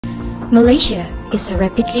Malaysia is a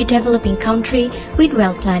rapidly developing country with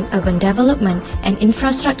well-planned urban development and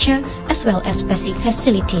infrastructure as well as basic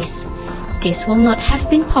facilities. This will not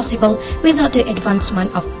have been possible without the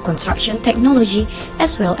advancement of construction technology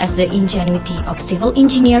as well as the ingenuity of civil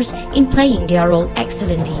engineers in playing their role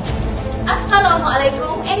excellently.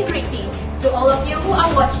 Assalamualaikum and greetings to all of you who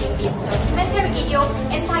are watching this documentary video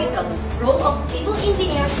entitled Role of Civil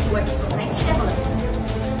Engineers Towards Society Development.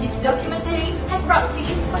 This documentary has brought to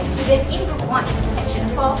you by students in Group 1, Section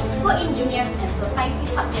 4 for Engineers and Society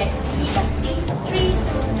subject EFC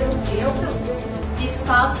 32202. This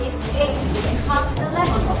class is aimed to enhance the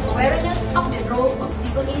level of awareness of the role of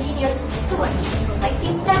civil engineers towards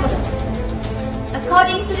society's development.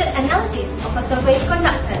 According to the analysis of a survey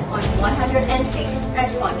conducted on 106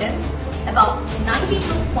 respondents, about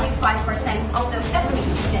 92.5% of them agree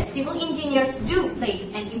that civil engineers do play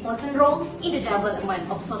an important role in the development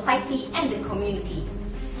of society and the community.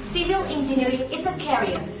 Civil engineering is a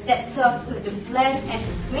career that serves to plan and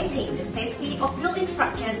maintain the safety of building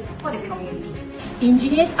structures for the community.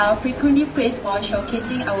 Engineers are frequently praised for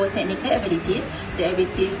showcasing our technical abilities, the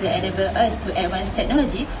abilities that enable us to advance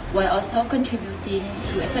technology while also contributing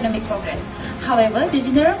to economic progress. However, the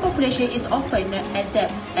general population is often not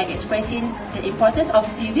adept at expressing the importance of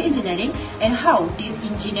civil engineering and how these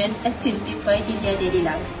engineers assist people in their daily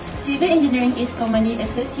life. Civil engineering is commonly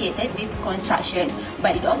associated with construction,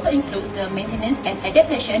 but it also includes the maintenance and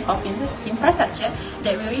adaptation of infrastructure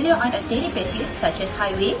that we rely on a daily basis, such as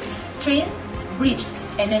highway, trains, bridge,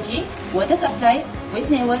 energy, water supply,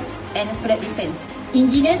 waste networks, and flood defense.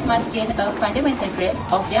 Engineers must gain a fundamental grasp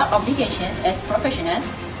of their obligations as professionals.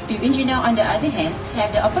 Field engineers, on the other hand,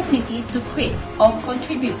 have the opportunity to create or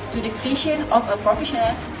contribute to the creation of a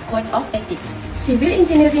professional code of ethics. Civil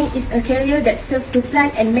engineering is a career that serves to plan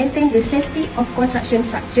and maintain the safety of construction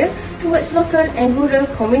structure towards local and rural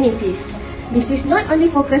communities. This is not only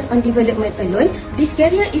focused on development alone. This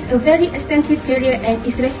career is a very extensive career and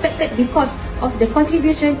is respected because of the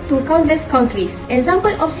contribution to countless countries.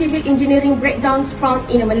 Examples of civil engineering breakdowns found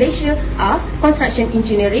in Malaysia are construction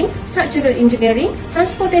engineering, structural engineering,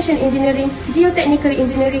 transportation engineering, geotechnical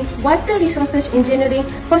engineering, water resources engineering,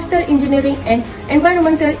 coastal engineering, and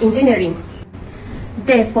environmental engineering.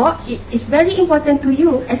 Therefore, it is very important to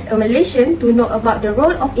you as a Malaysian to know about the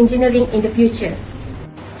role of engineering in the future.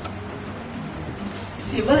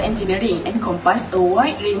 Civil engineering encompasses a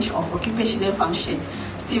wide range of occupational functions.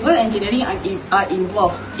 Civil engineering are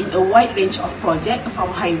involved in a wide range of projects from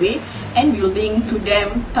highway and building to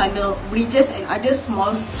dam, tunnel, bridges and other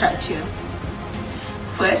small structures.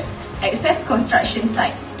 First, access construction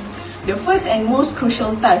site. The first and most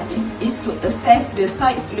crucial task is to assess the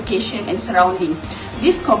site's location and surrounding.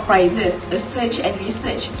 This comprises a search and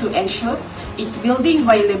research to ensure its building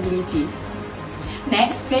viability.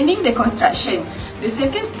 Next, planning the construction. The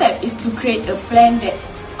second step is to create a plan that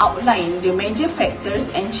outlines the major factors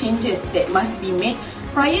and changes that must be made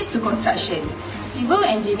prior to construction. Civil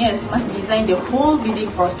engineers must design the whole building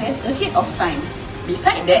process ahead of time.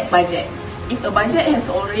 Besides that, budget. If a budget has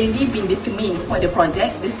already been determined for the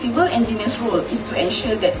project, the civil engineer's role is to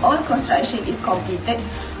ensure that all construction is completed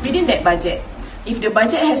within that budget. If the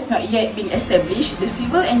budget has not yet been established, the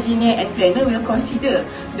civil engineer and planner will consider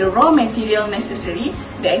the raw material necessary,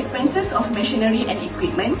 the expenses of machinery and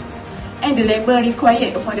equipment, and the labour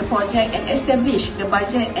required for the project and establish the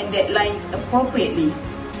budget and deadline appropriately.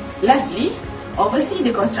 Lastly, oversee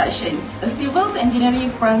the construction. A civil engineering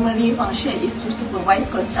primary function is to supervise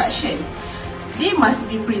construction. They must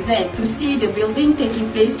be present to see the building taking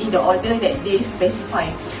place in the order that they specify.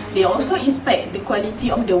 They also inspect the quality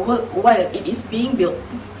of the work while it is being built.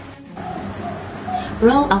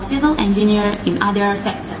 Role of civil engineer in other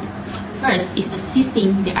sectors. First is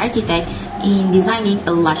assisting the architect in designing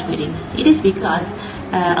a large building. It is because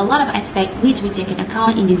a lot of aspects which we take into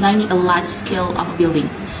account in designing a large scale of a building.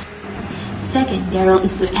 Second, their role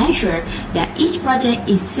is to ensure that each project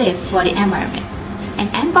is safe for the environment. An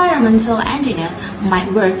environmental engineer might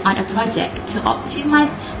work on a project to optimize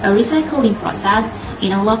a recycling process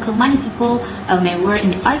in a local municipal or may work in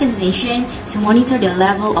the organization to monitor the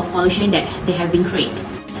level of pollution that they have been created.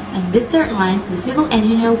 And the third one, the civil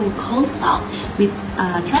engineer will consult with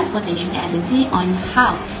a transportation agency on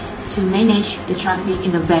how to manage the traffic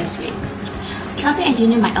in the best way. Traffic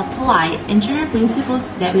engineer might apply engineering principles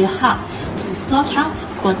that will help to solve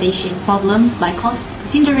transportation problem by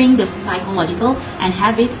considering the psychological and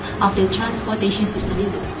habits of the transportation system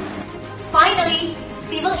user. Finally,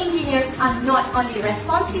 civil engineers are not only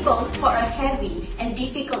responsible for a heavy and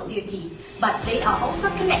difficult duty, but they are also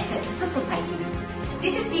connected to society.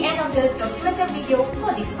 This is the end of the documentary video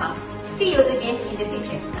for this task. See you again in the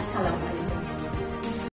future. Assalamualaikum.